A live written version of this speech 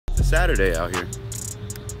Saturday out here.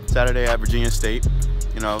 Saturday at Virginia State.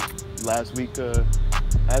 You know, last week of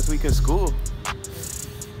school.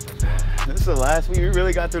 This is the last week. We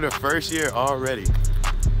really got through the first year already.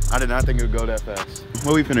 I did not think it would go that fast.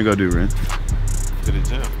 What we finna go do, Ren? To the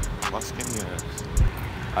gym. My skinny ass.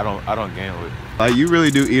 I don't gain weight. Like, you really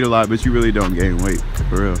do eat a lot, but you really don't gain weight,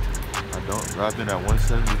 for real. I don't. Bro, I've been at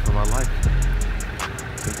 170 for my life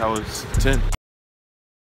since I was 10.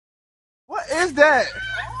 What is that?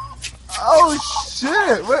 Oh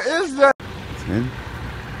shit! What is that? 10.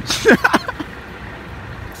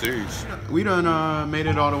 Serious. We done made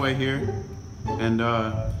it all the way here, and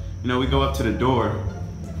you know, we go up to the door.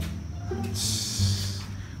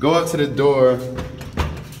 Go up to the door.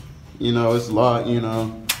 You know, it's locked. You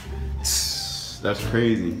know, that's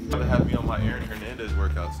crazy. I'm gonna have me on my Aaron Hernandez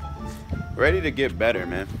workouts. Ready to get better,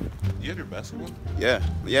 man. You had your basketball?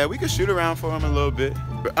 Yeah, we could shoot around for him a little bit.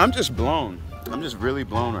 But I'm just blown. I'm just really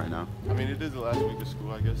blown right now. I mean, it is the last week of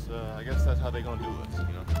school. I guess that's how they gonna do us,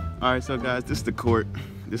 you know. All right, so guys, this is the court.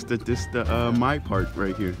 This the my part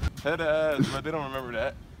right here. Head ass, but they don't remember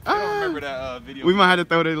that. They don't remember that video. We might have to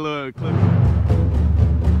throw that little clip.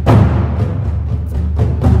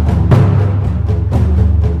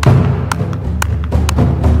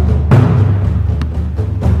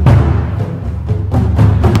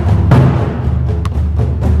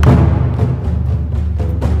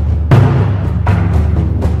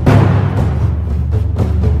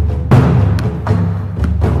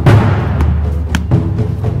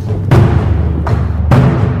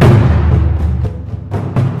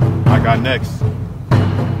 Next.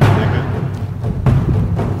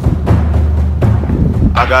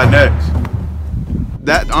 I got next.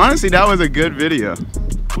 That honestly, that was a good video.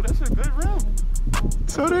 Oh, that's a good rim.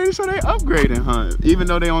 So they upgrading, huh? Even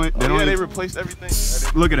though they replaced everything.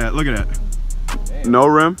 Look at that. Damn. No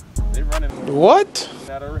rim. They running. What?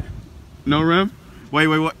 Not a rim. No rim. Wait,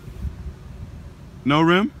 what? No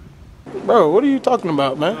rim. Bro, what are you talking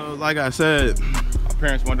about, man? Like I said.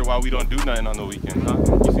 Parents wonder why we don't do nothing on the weekend, huh?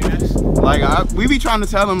 You see this? Like, we be trying to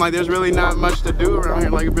tell them, like, there's really not much to do around here,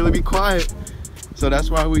 like, really be quiet. So that's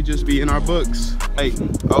why we just be in our books. Hey,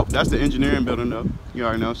 oh, that's the engineering building, though. You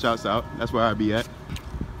already know, shouts out. That's where I be at.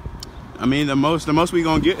 I mean, the most we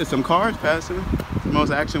gonna get is some cars passing. It's the most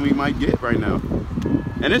action we might get right now.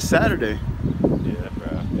 And it's Saturday. Yeah,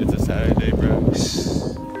 bro. It's a Saturday, bro.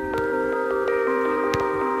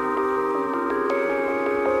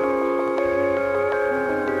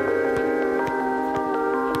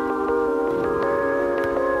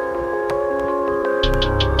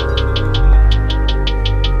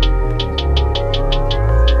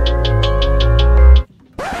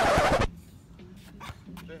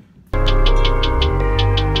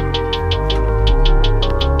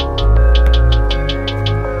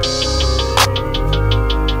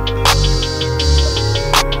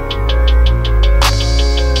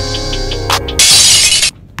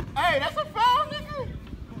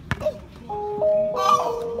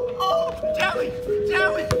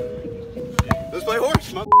 Let's play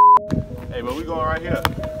horse. Hey, but we going right here.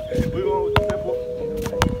 We going with the temple.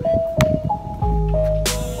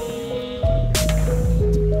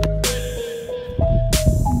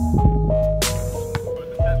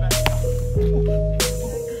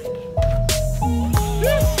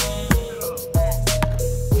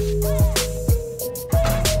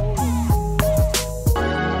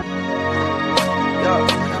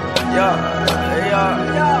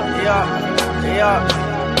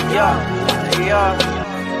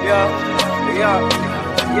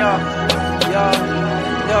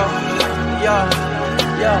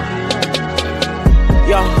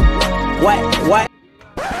 What?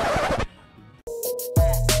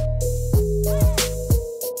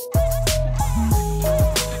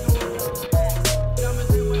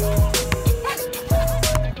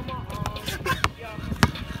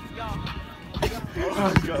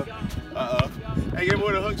 Hey, get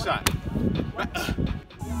more than a hook shot.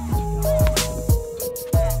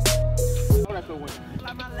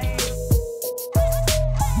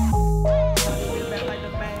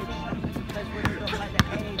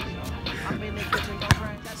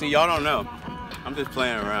 See, y'all don't know. I'm just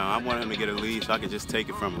playing around. I want him to get a lead so I can just take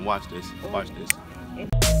it from him. Watch this. Watch this.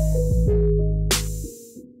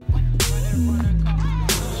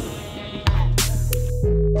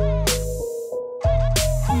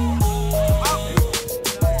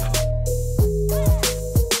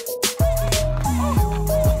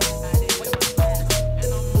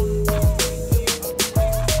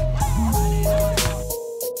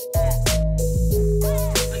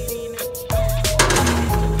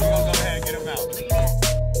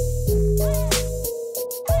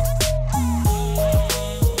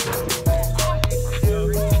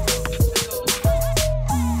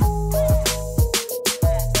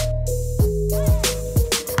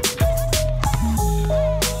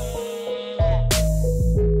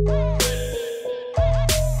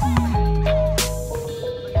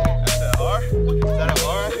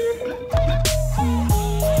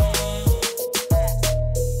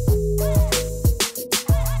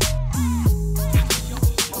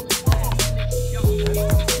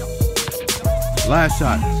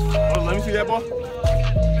 shots. Oh, let me see that ball.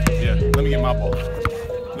 Yeah, let me get my ball.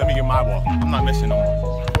 Let me get my ball. I'm not missing no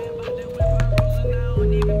more.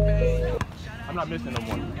 I'm not missing no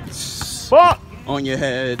more. Ball! On your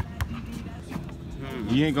head.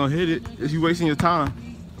 You ain't gonna hit it. You wasting your time.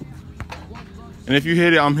 And if you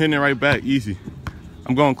hit it, I'm hitting it right back, easy.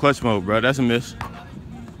 I'm going clutch mode, bro. That's a miss.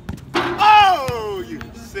 Oh, you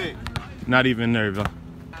sick. Not even there, bro.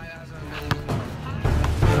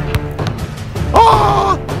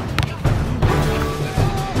 Oh!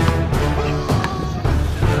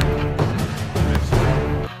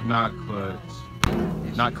 Not clutch.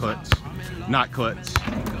 Not clutch. Not clutch.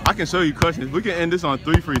 I can show you questions. We can end this on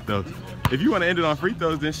 3 free throws. If you want to end it on free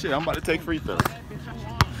throws, then shit, I'm about to take free throws.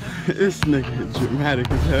 This nigga is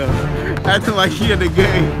dramatic as hell. Acting like he in the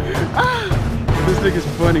game. This nigga's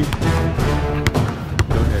funny.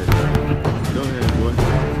 Go ahead. Go ahead, boy.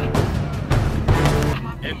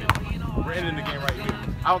 End it. We're ending the game right here.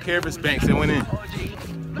 I don't care if it's Banks, it went in.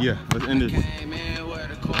 Yeah, let's end this.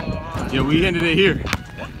 Yeah, we ended it here.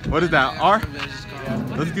 What is that, R?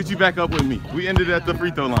 Let's get you back up with me. We ended it at the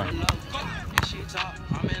free throw line.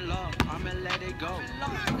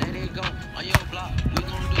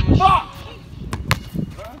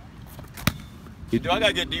 Do I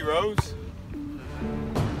gotta get D Rose?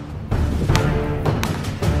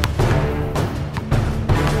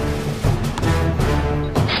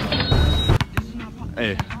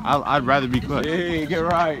 Hey, I'd rather be clutch. Hey, get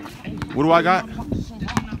right. What do I got?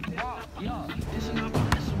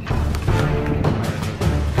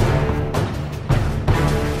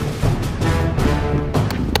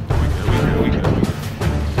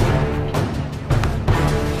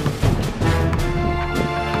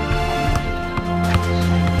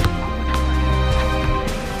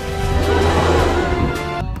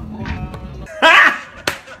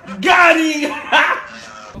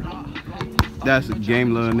 That's a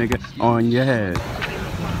game, little nigga, on your head.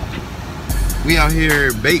 We out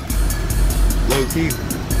here baked, low key.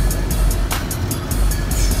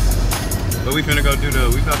 But we finna go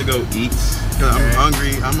we about to go eat. Cause I'm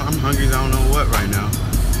hungry, I'm hungry as I don't know what right now.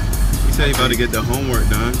 He said he about to get the homework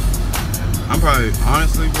done. I'm probably,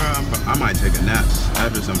 honestly bro, I might take a nap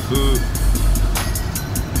after some food.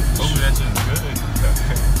 Hopefully that shit's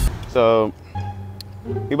good. So,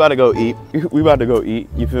 we about to go eat. We about to go eat,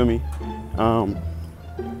 you feel me?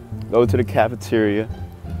 Go to the cafeteria.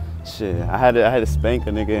 Shit, I had to spank a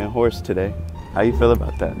nigga in H.O.R.S.E today. How you feel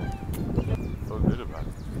about that? So good about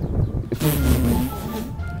it.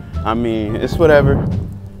 I mean, it's whatever.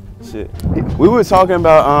 Shit. We were talking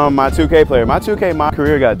about my 2K player. My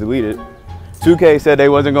career got deleted. 2K said they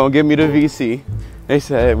wasn't gonna give me the VC. They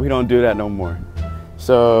said we don't do that no more.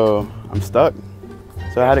 So I'm stuck.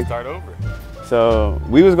 So I had to start over. So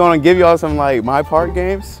we was gonna give y'all some like my part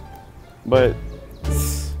games, but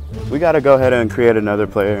we gotta go ahead and create another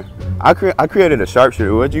player. I created a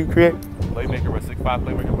sharpshooter. What'd you create? Playmaker, 6'5"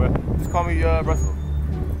 playmaker, bro. Just call me Russell.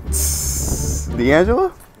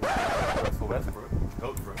 D'Angelo? Russell Westbrook.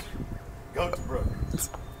 Goat, bro. Goat, bro. Goat,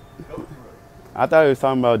 bro. I thought he was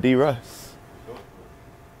talking about D. Russ.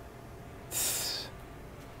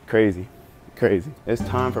 Crazy, crazy. It's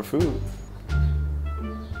time for food.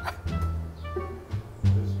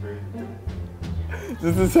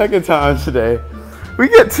 This is the second time today. We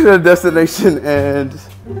get to the destination and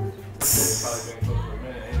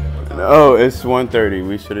oh, it's 1:30.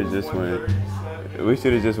 We should have just went. We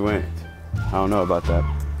should have just went. I don't know about that.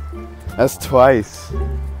 That's twice.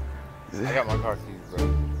 I got my car keys, bro.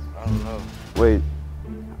 I don't know. Wait,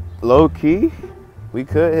 low key, we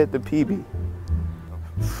could hit the PB.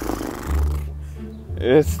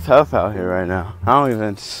 It's tough out here right now. I don't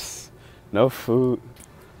even, no food.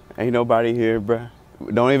 Ain't nobody here, bruh.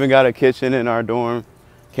 Don't even got a kitchen in our dorm.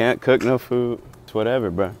 Can't cook no food. It's whatever,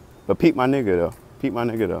 bruh. But peep my nigga though. Peep my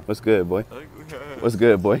nigga though. What's good, boy? What's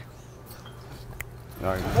good, boy? All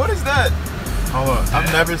right. What is that? Hold on,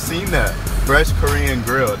 I've never seen that. Fresh Korean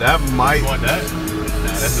grill. That might. You want that? Nah,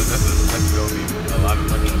 that's gonna be a lot of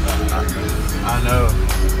money on that. I know.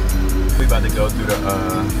 We about to go through the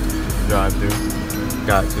drive-through.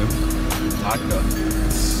 Got to.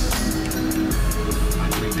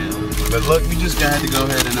 But look, we just had to go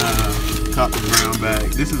ahead and cop the brown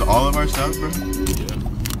bag. This is all of our stuff, bro? Yeah.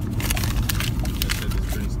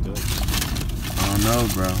 I don't know,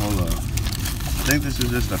 bro. Hold up. I think this is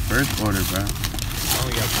just the first order, bro. I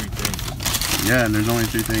only got 3 things. Yeah, and there's only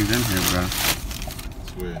 3 things in here, bro.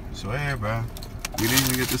 Swear. Swear, bro. We didn't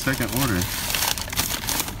even get the second order.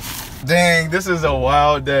 Dang, this is a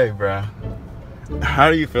wild day, bro.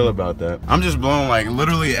 How do you feel about that? I'm just blown. Like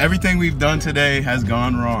literally everything we've done today has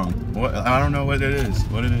gone wrong. What? I don't know what it is.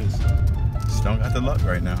 What it is. just don't got the luck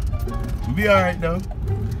right now. We'll be all right though.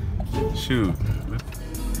 Shoot.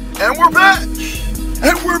 And we're back.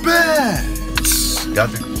 And we're back.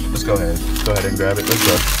 Got to. Let's go ahead. Go ahead and grab it. Let's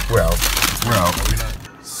go. We're out. We're out.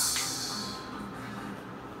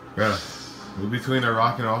 Bro, we're between a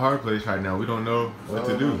rock and a hard place right now. We don't know what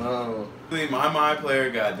to do. No. My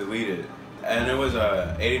player got deleted, and it was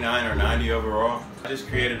a 89 or 90 overall. I just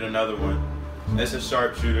created another one. It's a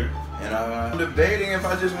sharpshooter, and I'm debating if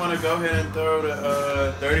I just want to go ahead and throw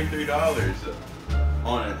the $33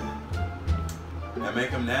 on it and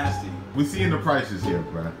make them nasty. We seeing the prices here,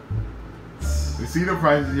 bro. We see the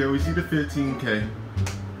prices here. We see the 15K.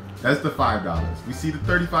 That's the $5. We see the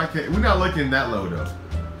 35K. We're not looking that low though.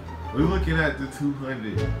 We're looking at the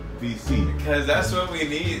 200 VC. Because that's what we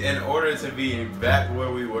need in order to be back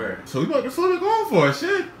where we were. So we about to flip it going for it.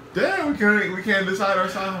 Shit. Damn, we can't decide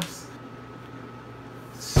ourselves.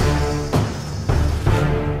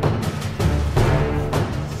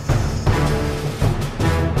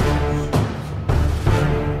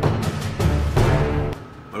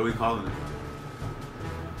 What are we calling it?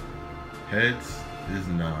 Heads is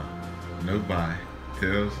nah. No buy.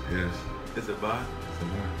 Tails is. It's a buy? It's a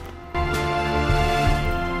buy.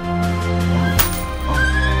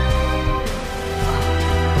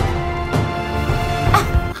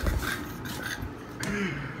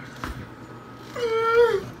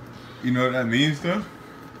 You know what that means though?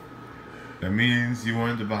 That means you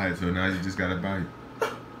wanted to buy it, so now you just gotta buy it.